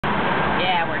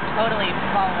totally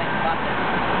following the buses.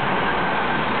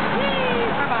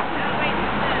 Whee! We're back. No, wait,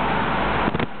 who's this?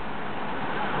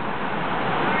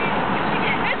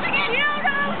 Michigan!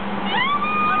 Kyoto!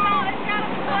 Oh no, it's got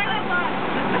a Florida bus.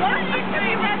 What is it?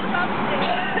 Maybe red something.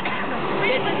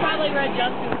 This is probably Red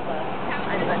Jumpsuit's bus.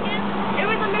 It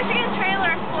was a Michigan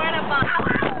trailer, Florida bus.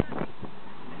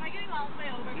 Am I getting all the way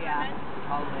over? Yeah,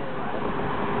 all the way around.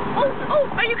 Oh,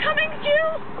 are you coming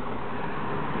too?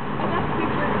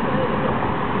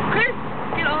 Chris,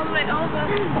 get all the way over.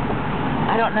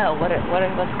 I don't know. What's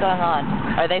going on?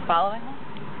 Are they following us?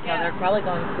 Yeah. No, they're probably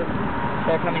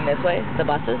they're coming this way, the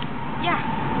buses? Yeah.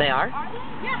 They are? Are they?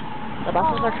 Yeah. The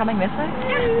buses are coming this way?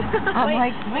 Yeah. I'm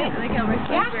like, wait. Look how we're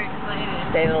super excited.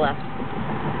 Stay to the left.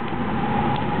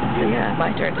 So yeah,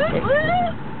 my turn to take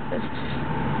this.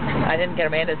 I didn't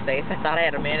get Amanda's face. I thought I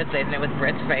had Amanda's face and it was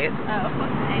Britt's face. Oh,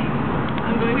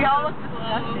 we all look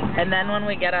disgusting. And then when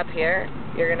we get up here,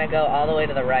 you're going to go all the way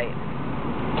to the right.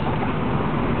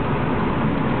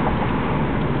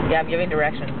 Yeah, I'm giving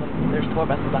directions. There's 4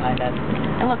 buses behind us.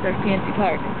 And look, there's PNC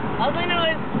Park. All I know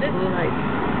is this. Blue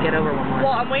lights. Get over one more.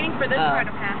 Well, I'm waiting for this car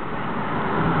to pass.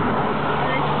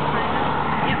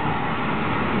 Yep.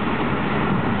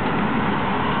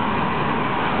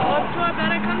 Oh, so I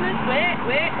better come this way.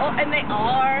 Wait. Oh, and they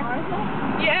are.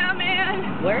 Yeah,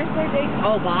 man. Where's their date?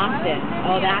 Oh, Boston.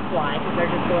 Oh, that's why, because they're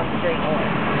just going straight north.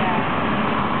 Yeah.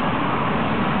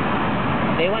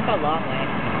 They went the long way.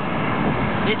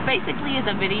 This basically is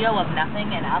a video of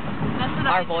nothing and us.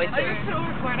 Our voices. Are you still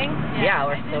recording? Yeah,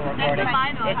 we're still recording.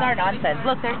 It's our nonsense.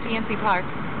 Look, there's PNC Park.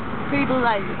 Pretty blue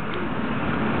lights.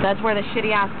 That's where the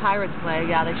shitty-ass Pirates play.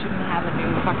 Yeah, they shouldn't have a new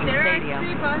fucking stadium.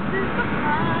 There are 3 buses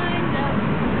behind us.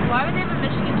 Why would they have a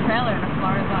Michigan trailer in a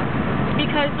Florida bus?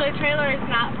 Because the trailer is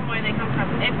not from where they come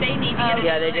from. If they need to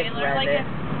get a they just trailer, rent like it. if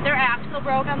their axle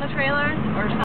broke on the trailer or something.